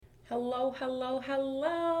Hello, hello,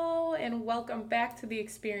 hello, and welcome back to the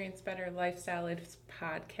Experience Better Lifestyle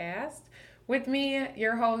podcast with me,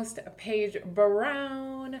 your host, Paige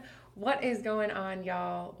Brown. What is going on,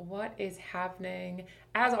 y'all? What is happening?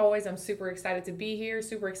 As always, I'm super excited to be here,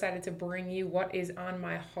 super excited to bring you what is on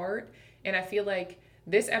my heart. And I feel like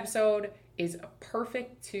this episode is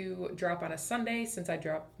perfect to drop on a Sunday since I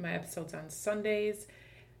drop my episodes on Sundays.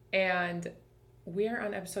 And we are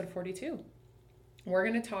on episode 42. We're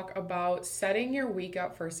going to talk about setting your week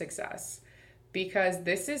up for success because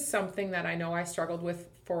this is something that I know I struggled with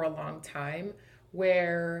for a long time,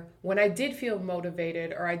 where when I did feel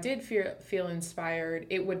motivated or I did feel inspired,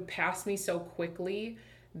 it would pass me so quickly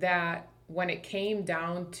that when it came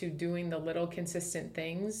down to doing the little consistent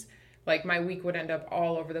things, like my week would end up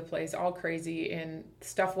all over the place, all crazy, and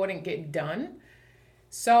stuff wouldn't get done.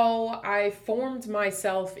 So I formed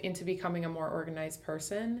myself into becoming a more organized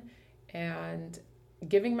person, and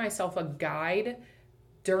giving myself a guide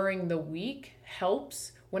during the week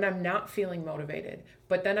helps when I'm not feeling motivated.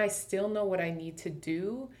 But then I still know what I need to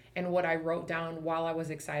do and what I wrote down while I was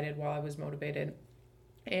excited, while I was motivated.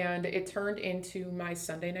 And it turned into my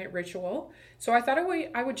Sunday night ritual. So I thought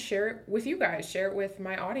I would share it with you guys, share it with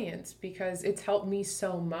my audience, because it's helped me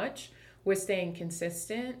so much with staying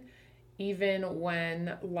consistent, even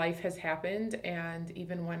when life has happened and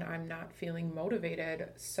even when I'm not feeling motivated.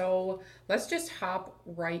 So let's just hop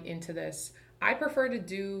right into this. I prefer to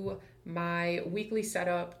do my weekly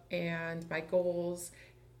setup and my goals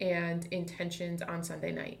and intentions on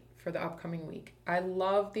Sunday night for the upcoming week. I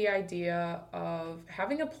love the idea of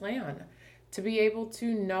having a plan, to be able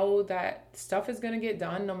to know that stuff is going to get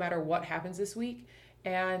done no matter what happens this week.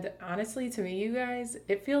 And honestly, to me, you guys,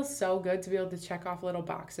 it feels so good to be able to check off little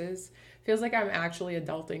boxes. Feels like I'm actually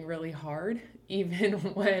adulting really hard, even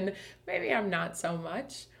when maybe I'm not so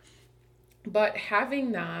much. But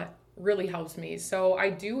having that really helps me. So I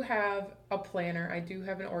do have a planner. I do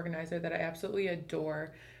have an organizer that I absolutely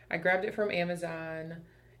adore. I grabbed it from Amazon.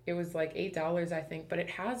 It was like $8, I think, but it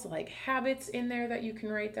has like habits in there that you can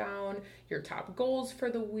write down, your top goals for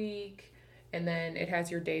the week, and then it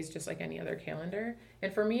has your days just like any other calendar.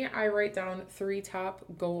 And for me, I write down 3 top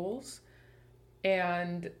goals.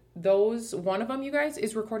 And one of them, you guys,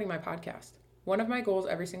 is recording my podcast. One of my goals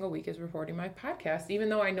every single week is recording my podcast. Even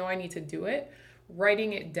though I know I need to do it,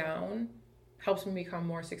 writing it down helps me become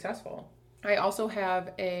more successful. I also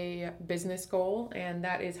have a business goal, and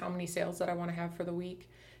that is how many sales that I want to have for the week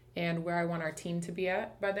and where I want our team to be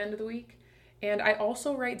at by the end of the week. And I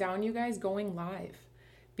also write down, you guys, going live.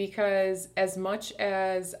 Because as much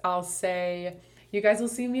as I'll say, you guys will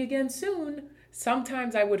see me again soon,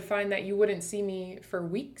 sometimes I would find that you wouldn't see me for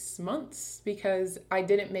weeks, months, because I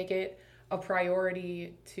didn't make it a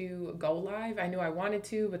priority to go live. I knew I wanted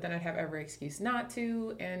to, but then I'd have every excuse not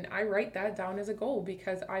to. And I write that down as a goal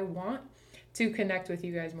because I want to connect with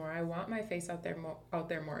you guys more. I want my face out there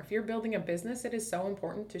more. If you're building a business, it is so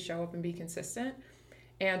important to show up and be consistent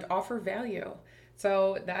and offer value.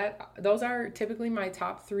 So those are typically my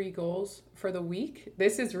top 3 goals for the week.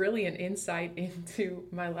 This is really an insight into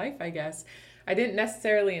my life, I guess. I didn't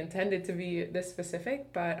necessarily intend it to be this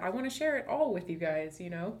specific, but I want to share it all with you guys.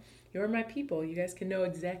 You're my people. You guys can know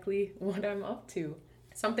exactly what I'm up to.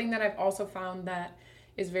 Something that I've also found that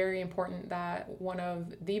is very important, that one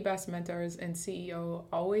of the best mentors and CEO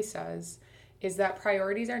always says, is that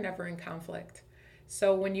priorities are never in conflict.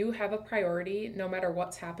 So when you have a priority, no matter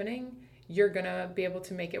what's happening, you're going to be able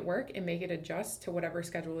to make it work and make it adjust to whatever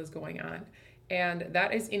schedule is going on. And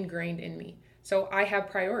that is ingrained in me. So I have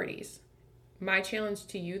priorities. My challenge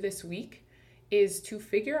to you this week is to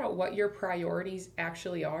figure out what your priorities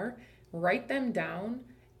actually are, write them down,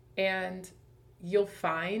 and you'll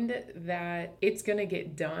find that it's going to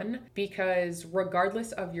get done, because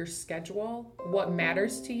regardless of your schedule, what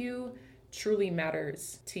matters to you truly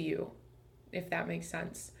matters to you, if that makes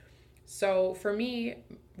sense. So for me,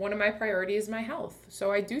 one of my priorities is my health.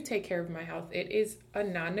 So I do take care of my health. It is a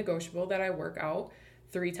non-negotiable that I work out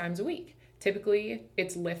 3 times a week. Typically,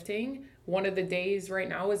 it's lifting. One of the days right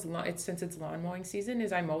now is since it's lawn mowing season,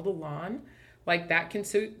 is I mow the lawn. Like that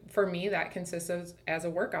for me, that consists as a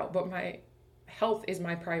workout. But my health is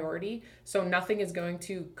my priority. So nothing is going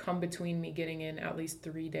to come between me getting in at least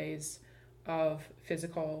 3 days of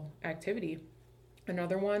physical activity.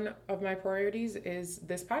 Another one of my priorities is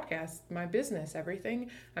this podcast, my business,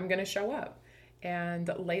 everything. I'm going to show up. And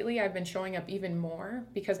lately I've been showing up even more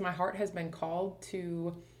because my heart has been called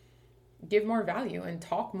to give more value and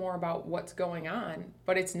talk more about what's going on.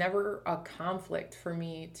 But it's never a conflict for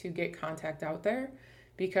me to get contact out there,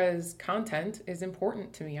 because content is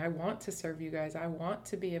important to me. I want to serve you guys. I want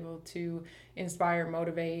to be able to inspire,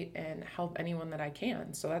 motivate, and help anyone that I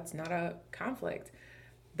can. So that's not a conflict.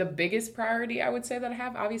 The biggest priority I would say that I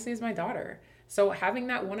have, obviously, is my daughter. So having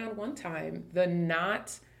that one-on-one time, the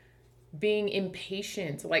not being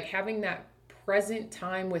impatient, like having that present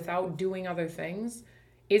time without doing other things,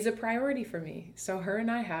 is a priority for me. So her and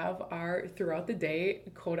I have our throughout the day,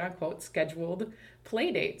 quote unquote, scheduled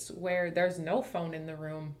play dates where there's no phone in the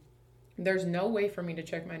room. There's no way for me to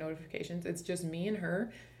check my notifications. It's just me and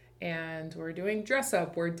her. And we're doing dress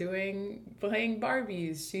up. We're playing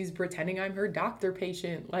Barbies. She's pretending I'm her doctor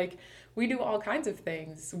patient. Like, we do all kinds of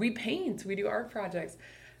things. We paint, we do art projects.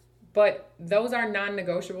 But those are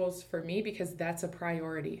non-negotiables for me because that's a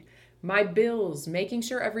priority. My bills, making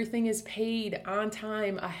sure everything is paid on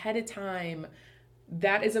time, ahead of time,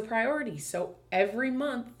 that is a priority. So every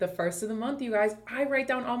month, the first of the month, you guys, I write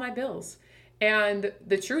down all my bills. And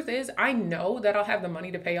the truth is, I know that I'll have the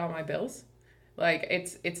money to pay all my bills. Like,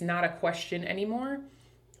 it's not a question anymore.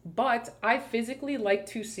 But I physically like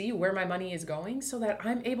to see where my money is going so that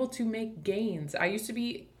I'm able to make gains. I used to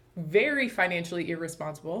be very financially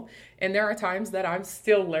irresponsible, and there are times that I'm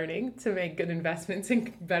still learning to make good investments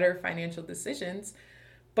and better financial decisions.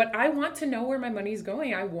 But I want to know where my money is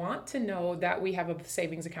going. I want to know that we have a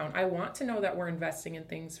savings account. I want to know that we're investing in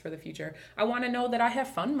things for the future. I want to know that I have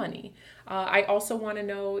fun money. I also want to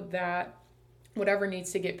know that whatever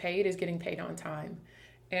needs to get paid is getting paid on time.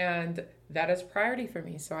 And that is a priority for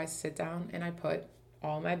me. So I sit down and I put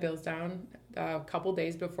all my bills down a couple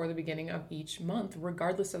days before the beginning of each month,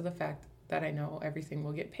 regardless of the fact that I know everything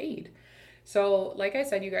will get paid. So like I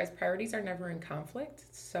said, you guys, priorities are never in conflict.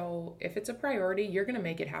 So if it's a priority, you're going to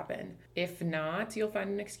make it happen. If not, you'll find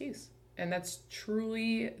an excuse. And that's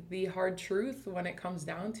truly the hard truth when it comes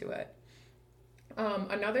down to it.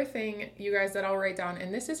 Another thing, you guys, that I'll write down,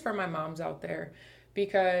 and this is for my moms out there,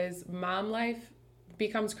 because mom life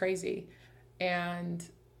becomes crazy. And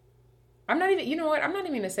I'm not even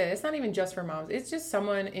going to say it. It's not even just for moms. It's just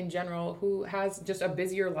someone in general who has just a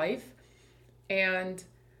busier life. And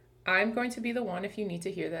I'm going to be the one, if you need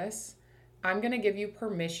to hear this, I'm going to give you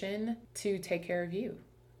permission to take care of you.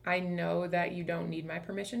 I know that you don't need my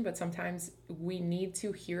permission, but sometimes we need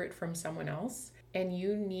to hear it from someone else, and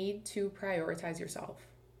you need to prioritize yourself.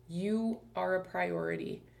 You are a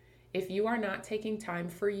priority. If you are not taking time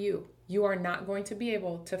for you, you are not going to be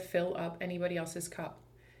able to fill up anybody else's cup.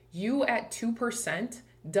 You at 2%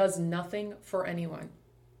 does nothing for anyone.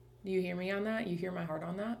 Do you hear me on that? You hear my heart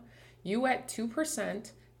on that? You at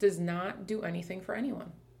 2% does not do anything for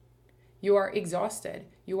anyone. You are exhausted.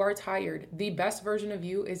 You are tired. The best version of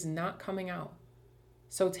you is not coming out.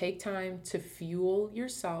 So take time to fuel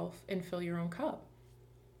yourself and fill your own cup.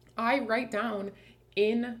 I write down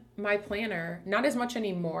in my planner, not as much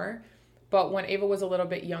anymore, but when Ava was a little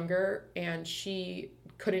bit younger and she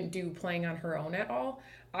couldn't do playing on her own at all,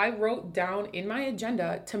 I wrote down in my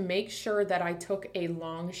agenda to make sure that I took a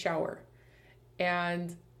long shower.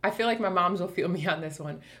 And I feel like my moms will feel me on this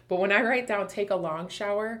one. But when I write down take a long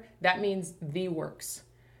shower, that means the works.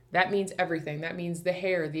 That means everything. That means the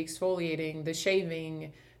hair, the exfoliating, the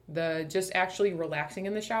shaving, the just actually relaxing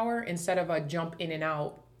in the shower instead of a jump in and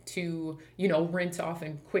out to, rinse off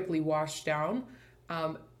and quickly wash down.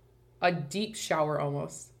 A deep shower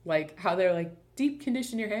almost. Like how they're like, deep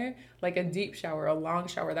condition your hair, like a deep shower, a long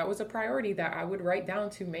shower. That was a priority that I would write down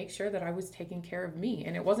to make sure that I was taking care of me.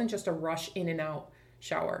 And it wasn't just a rush in and out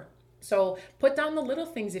shower. So put down the little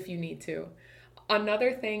things if you need to.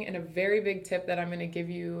 Another thing and a very big tip that I'm going to give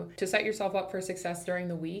you to set yourself up for success during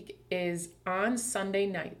the week is on Sunday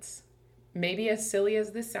nights. Maybe as silly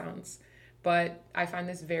as this sounds, but I find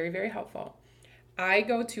this very, very helpful. I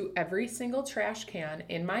go to every single trash can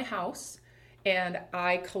in my house and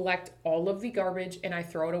I collect all of the garbage and I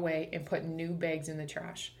throw it away and put new bags in the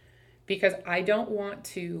trash because I don't want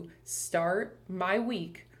to start my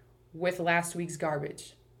week with last week's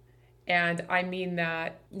garbage. And I mean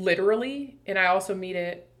that literally, and I also mean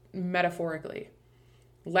it metaphorically.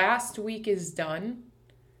 Last week is done,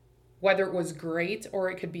 whether it was great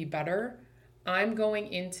or it could be better. I'm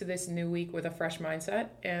going into this new week with a fresh mindset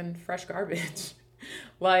and fresh garbage.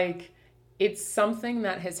 Like, it's something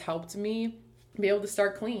that has helped me be able to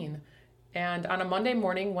start clean. And on a Monday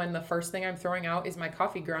morning, when the first thing I'm throwing out is my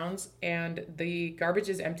coffee grounds and the garbage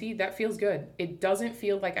is empty, that feels good. It doesn't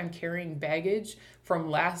feel like I'm carrying baggage from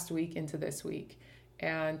last week into this week.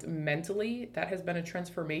 And mentally, that has been a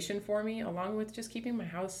transformation for me, along with just keeping my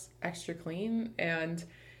house extra clean. And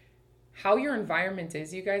how your environment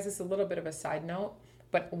is, you guys, it's a little bit of a side note,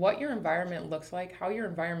 but what your environment looks like, how your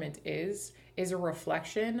environment is a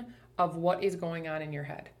reflection of what is going on in your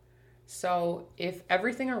head. So if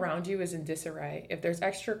everything around you is in disarray, if there's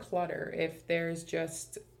extra clutter, if there's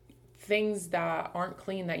just things that aren't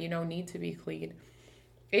clean that you know need to be clean,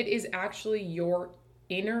 it is actually your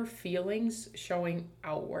inner feelings showing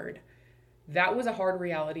outward. That was a hard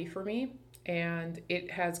reality for me. And it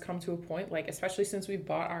has come to a point, like, especially since we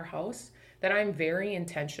bought our house, that I'm very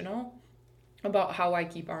intentional about how I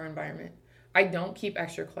keep our environment. I don't keep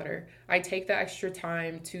extra clutter. I take the extra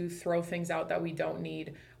time to throw things out that we don't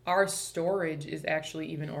need. Our storage is actually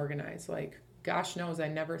even organized. Like, gosh knows, I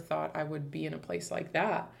never thought I would be in a place like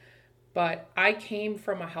that. But I came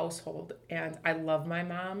from a household, and I love my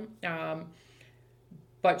mom,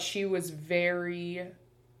 but she was very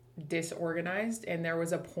disorganized, and there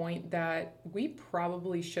was a point that we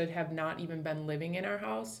probably should have not even been living in our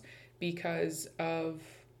house because of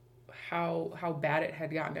how bad it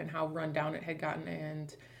had gotten and how run down it had gotten,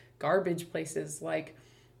 and garbage places. Like,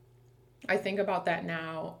 I think about that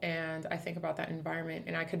now, and I think about that environment,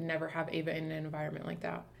 and I could never have Ava in an environment like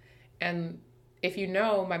that. And if you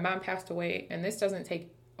know, my mom passed away, and this doesn't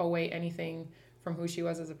take away anything from who she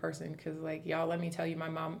was as a person, because, like, y'all, let me tell you, my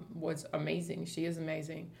mom was amazing. She is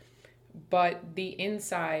amazing. But the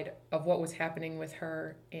inside of what was happening with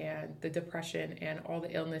her, and the depression and all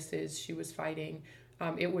the illnesses she was fighting,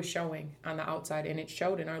 it was showing on the outside, and it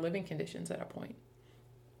showed in our living conditions at a point.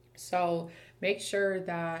 So make sure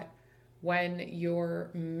that when you're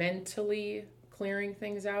mentally clearing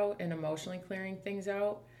things out and emotionally clearing things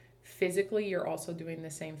out, physically you're also doing the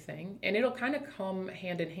same thing. And it'll kind of come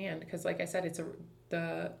hand in hand, because, like I said,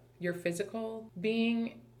 your physical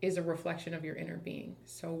being is a reflection of your inner being.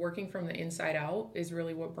 So working from the inside out is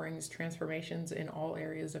really what brings transformations in all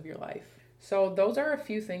areas of your life. So those are a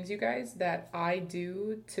few things, you guys, that I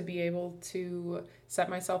do to be able to set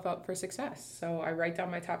myself up for success. So I write down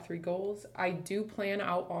my top 3 goals. I do plan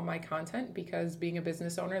out all my content, because being a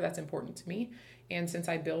business owner, that's important to me. And since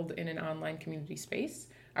I build in an online community space,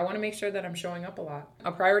 I want to make sure that I'm showing up a lot.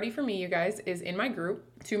 A priority for me, you guys, is in my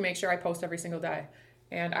group to make sure I post every single day.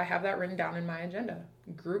 And I have that written down in my agenda.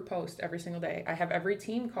 Group post every single day. I have every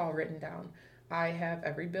team call written down. I have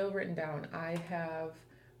every bill written down. I have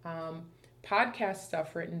podcast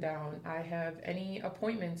stuff written down. I have any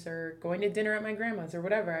appointments or going to dinner at my grandma's or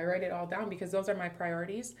whatever. I write it all down, because those are my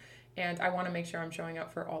priorities, and I want to make sure I'm showing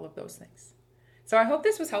up for all of those things. So I hope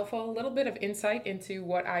this was helpful, a little bit of insight into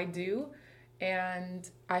what I do, and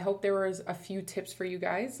I hope there was a few tips for you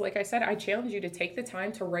guys. Like I said, I challenge you to take the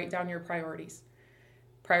time to write down your priorities.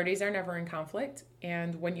 Priorities are never in conflict,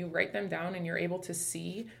 and when you write them down and you're able to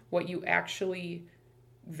see what you actually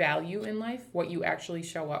value in life, what you actually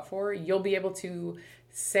show up for, you'll be able to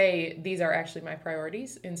say, these are actually my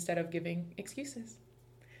priorities, instead of giving excuses.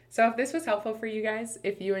 So if this was helpful for you guys,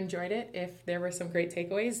 if you enjoyed it, if there were some great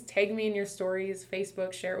takeaways, tag me in your stories,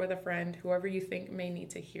 Facebook, share it with a friend, whoever you think may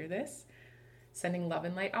need to hear this. Sending love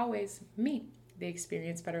and light always. Me, the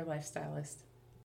Experience Better Lifestylist.